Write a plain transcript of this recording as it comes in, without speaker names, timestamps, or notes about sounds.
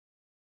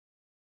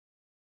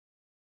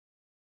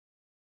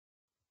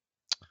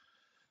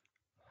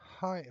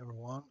Hi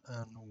everyone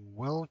and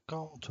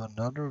welcome to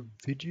another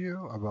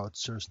video about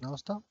ServiceNow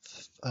stuff.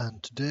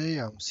 And today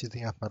I'm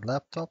sitting at my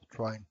laptop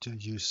trying to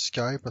use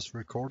Skype as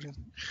recording.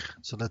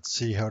 So let's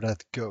see how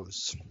that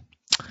goes.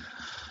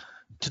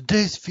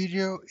 Today's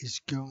video is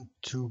going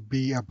to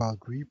be about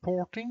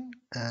reporting,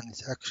 and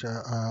it's actually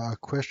a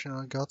question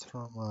I got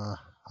from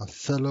a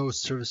fellow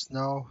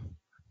ServiceNow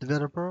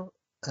developer,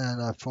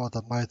 and I thought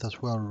I might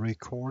as well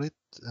record it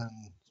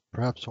and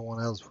perhaps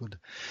someone else would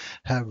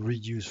have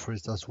reuse for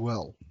it as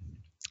well.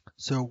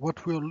 So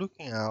what we're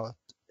looking at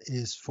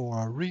is for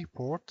a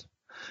report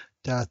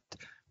that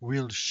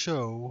will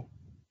show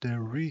the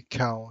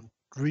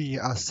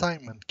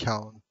reassignment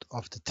count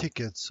of the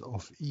tickets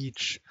of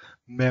each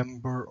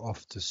member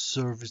of the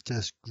service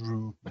desk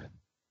group.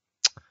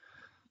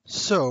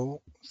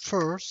 So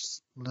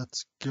first,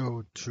 let's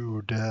go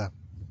to the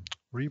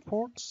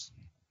reports,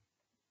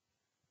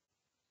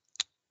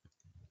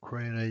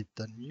 create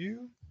a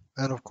new,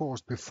 and of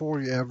course,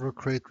 before you ever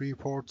create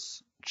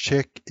reports,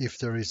 check if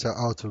there is an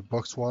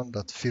out-of-the-box one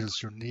that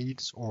fills your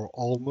needs or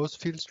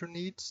almost fills your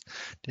needs.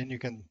 Then you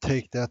can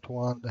take that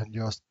one and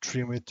just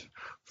trim it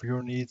for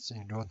your needs,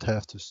 and you don't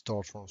have to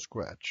start from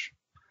scratch.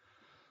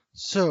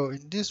 So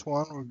in this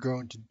one, we're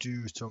going to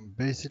do some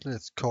basic,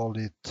 let's call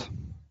it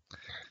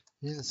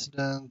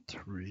incident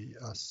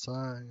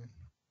reassign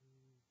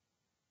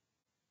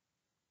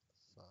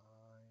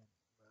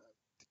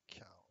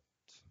count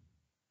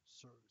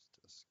service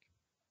desk.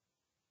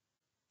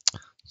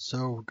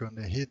 So we're going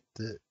to hit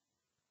the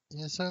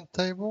incident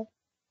table.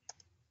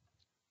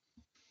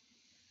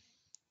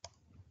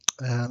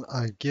 And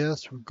I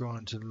guess we're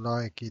going to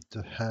like it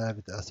to have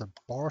it as a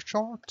bar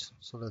chart.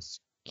 So let's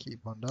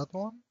keep on that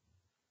one.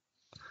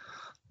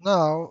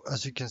 Now,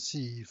 as you can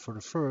see, for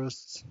the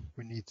first,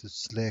 we need to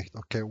select,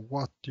 okay,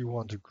 what do you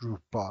want to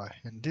group by?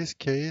 In this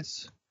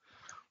case,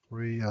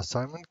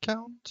 reassignment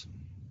count.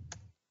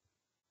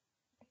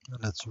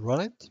 And let's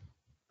run it.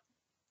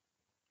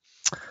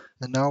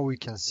 And now we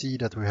can see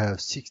that we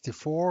have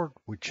 64,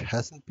 which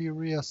hasn't been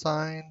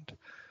reassigned,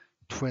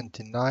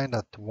 29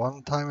 at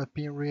one time had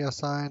been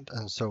reassigned,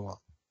 and so on.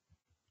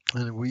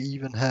 And we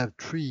even have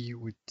 3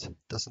 which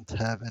doesn't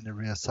have any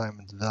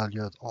reassignment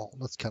value at all.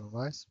 That's kind of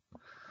nice.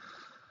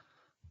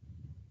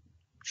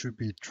 Should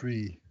be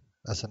 3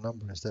 as a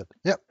number instead.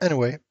 Yeah,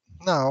 anyway,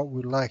 now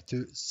we'd like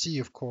to see,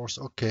 of course,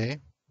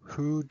 okay,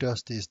 who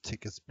does these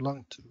tickets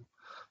belong to?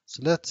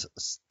 So let's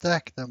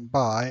stack them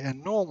by,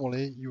 and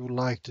normally you would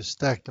like to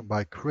stack them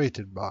by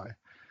created by.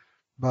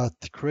 But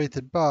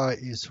created by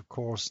is, of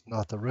course,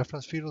 not a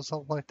reference field or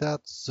something like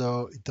that,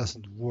 so it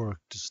doesn't work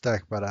to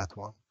stack by that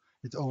one.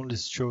 It only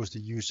shows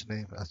the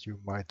username, as you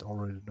might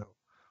already know.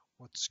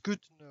 What's good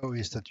to know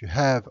is that you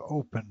have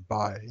open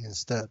by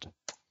instead.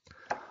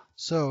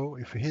 So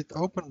if we hit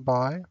open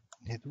by and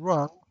hit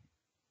run,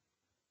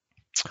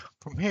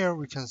 from here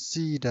we can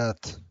see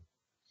that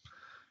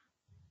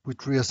with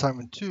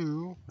reassignment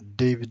 2,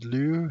 David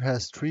Liu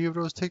has 3 of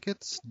those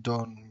tickets,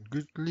 Don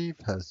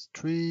Goodleaf has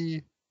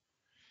 3,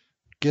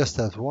 Guest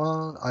has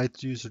 1,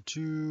 IT user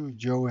 2,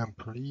 Joe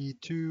employee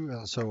 2,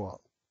 and so on.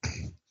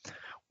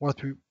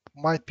 What we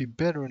might be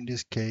better in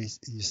this case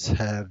is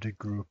have the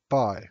group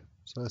by.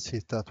 So let's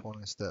hit that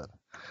one instead.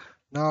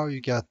 Now you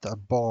get a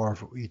bar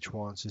for each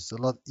one, so it's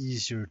a lot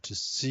easier to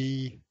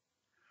see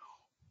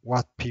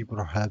what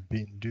people have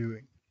been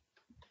doing.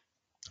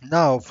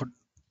 Now,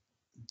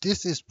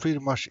 this is pretty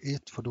much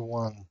it for the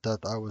one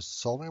that I was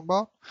solving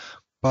about,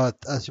 but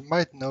as you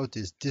might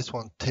notice, this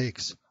one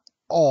takes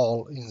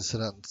all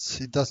incidents.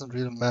 It doesn't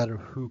really matter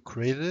who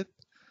created it.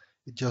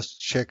 It just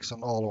checks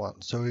on all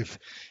ones. So if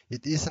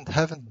it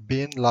haven't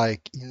been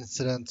like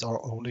incidents are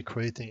only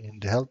creating in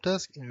the help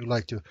desk, and you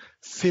like to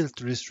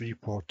filter this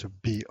report to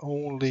be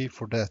only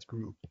for that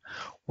group,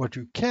 what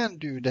you can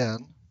do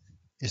then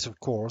is, of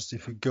course,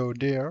 if you go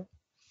there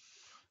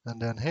and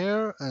then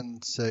here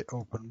and say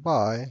open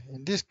by,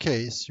 in this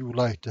case you would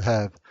like to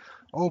have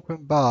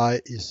open by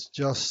is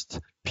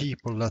just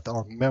people that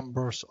are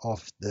members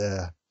of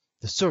the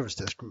service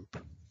desk group.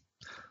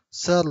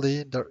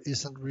 Sadly, there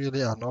isn't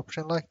really an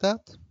option like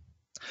that.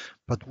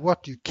 But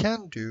what you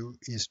can do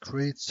is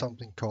create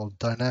something called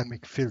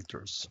dynamic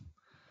filters.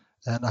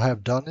 And I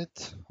have done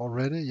it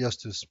already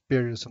just to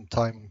spare you some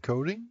time in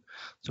coding.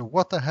 So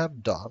what I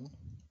have done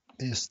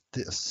is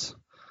this.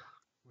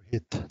 We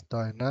hit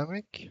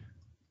dynamic.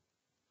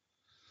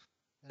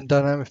 And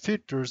dynamic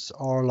filters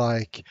are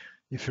like,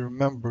 if you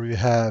remember, you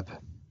have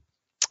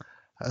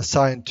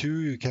assign to,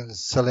 you can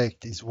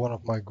select is one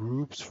of my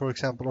groups, for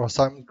example, or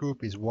assignment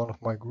group is one of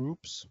my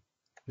groups,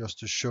 just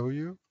to show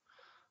you.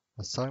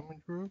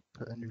 Assignment group,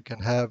 and you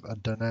can have a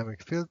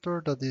dynamic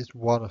filter that is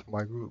one of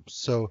my groups.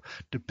 So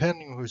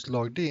depending who's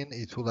logged in,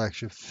 it will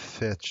actually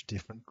fetch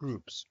different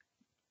groups.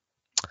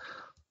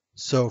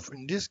 So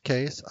in this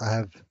case, I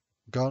have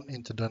gone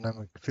into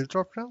dynamic filter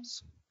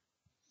options.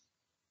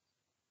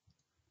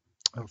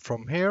 And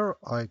from here,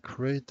 I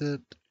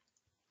created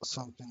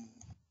something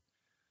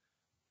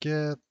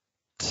get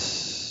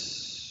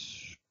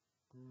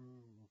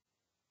group.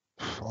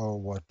 Oh,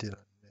 what did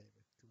I name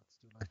it? Let's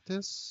do like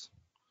this.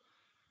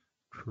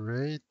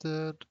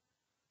 created.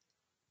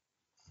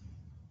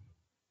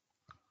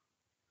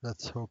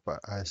 Let's hope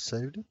I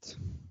saved it.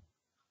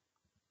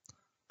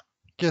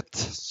 Get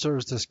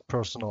service desk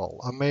personnel.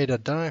 I made a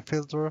dynamic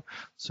filter,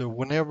 so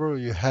whenever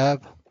you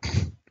have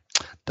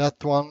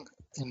that one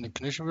in the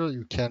condition field,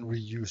 you can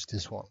reuse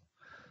this one.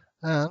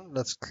 And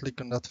let's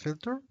click on that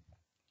filter.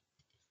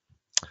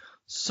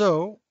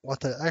 So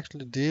what I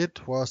actually did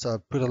was I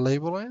put a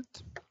label on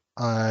it.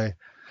 I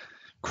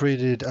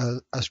created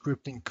a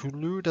scripting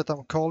clue that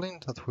I'm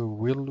calling that we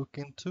will look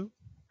into.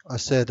 I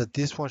said that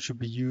this one should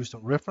be used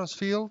on reference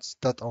fields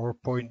that are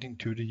pointing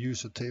to the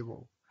user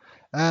table.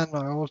 And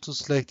I also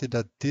selected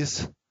that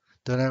this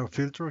dynamic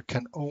filter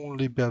can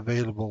only be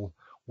available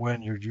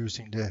when you're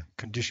using the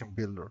condition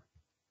builder,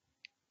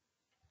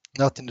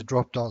 not in the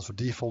drop-downs for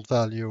default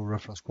value,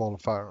 reference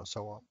qualifier, and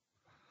so on.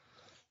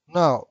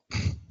 Now,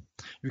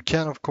 you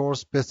can of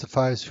course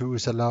specify who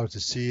is allowed to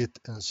see it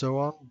and so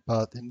on,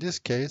 but in this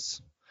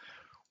case,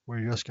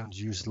 we're just going to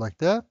use it like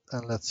that.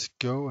 And let's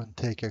go and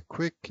take a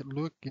quick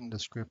look in the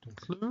script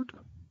include.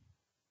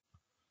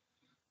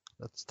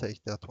 Let's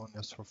take that one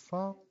just for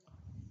fun.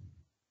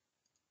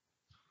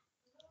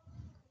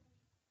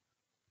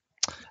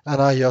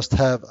 And I just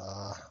have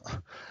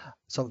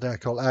something I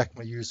call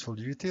Acme useful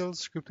utils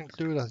script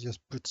include. I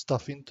just put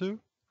stuff into.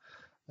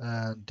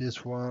 And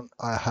this one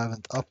I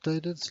haven't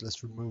updated, so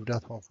let's remove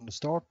that one from the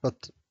start.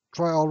 But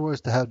try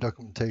always to have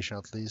documentation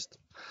at least.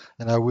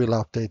 And I will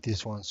update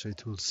this one so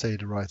it will say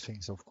the right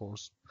things, of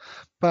course.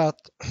 But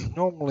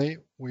normally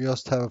we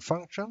just have a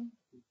function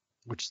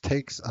which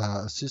takes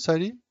a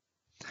sysid,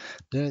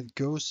 then it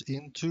goes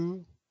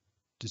into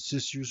the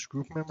sysuser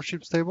group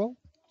memberships table,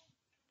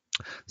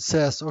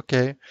 says,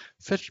 okay,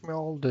 fetch me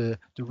all the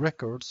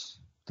records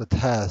that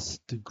has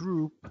the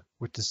group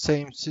with the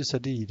same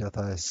sysid that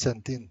I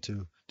sent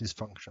into this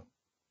function.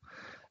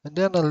 And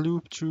then I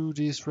loop through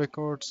these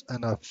records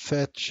and I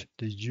fetch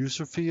the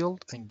user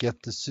field and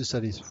get the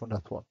sysids from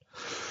that one.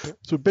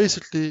 So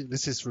basically,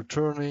 this is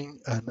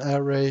returning an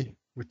array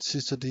with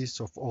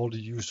sysids of all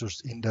the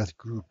users in that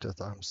group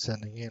that I'm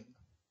sending in.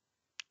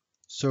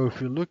 So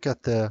if you look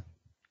at the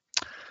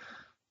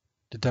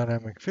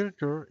dynamic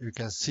filter, you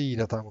can see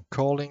that I'm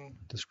calling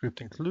the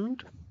script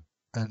include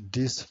and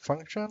this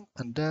function,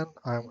 and then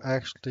I'm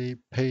actually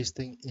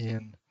pasting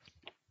in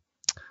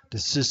the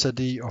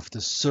sysid of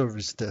the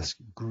service desk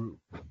group.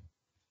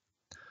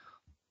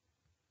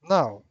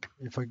 Now,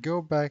 if I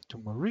go back to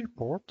my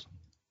report,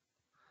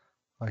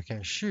 I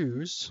can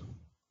choose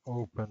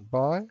open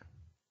by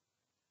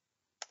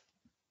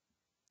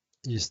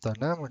is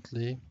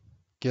dynamically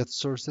get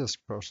service desk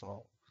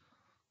personnel.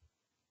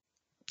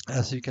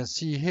 As you can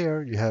see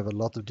here, you have a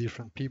lot of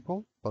different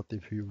people, but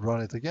if you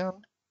run it again,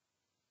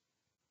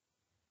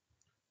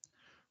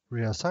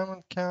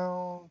 reassignment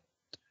count,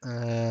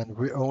 and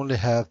we only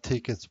have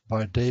tickets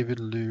by David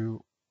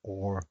Liu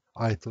or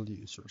ITIL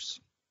users.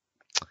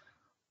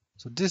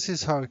 So this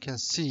is how you can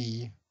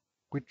see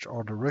which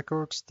are the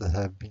records that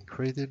have been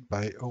created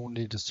by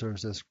only the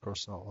service desk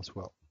personnel as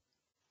well.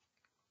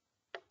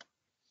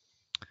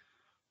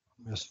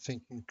 I'm just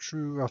thinking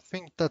through, I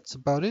think that's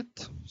about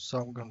it. So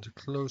I'm going to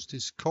close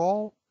this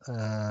call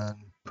and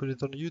put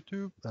it on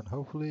YouTube, and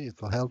hopefully it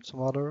will help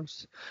some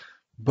others,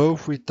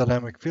 both with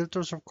dynamic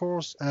filters, of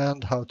course,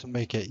 and how to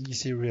make an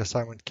easy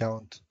reassignment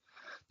count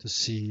to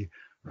see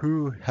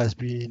who has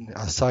been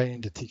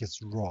assigning the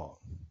tickets wrong.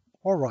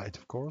 All right,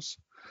 of course.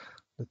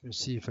 Let me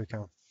see if I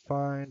can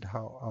find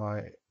how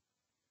I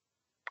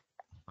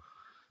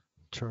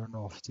turn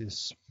off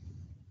this.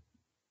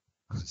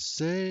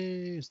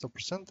 Say stop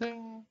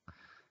presenting.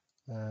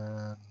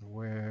 And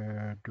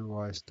where do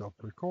I stop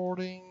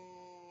recording?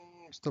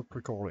 Stop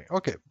recording.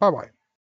 Okay, bye-bye.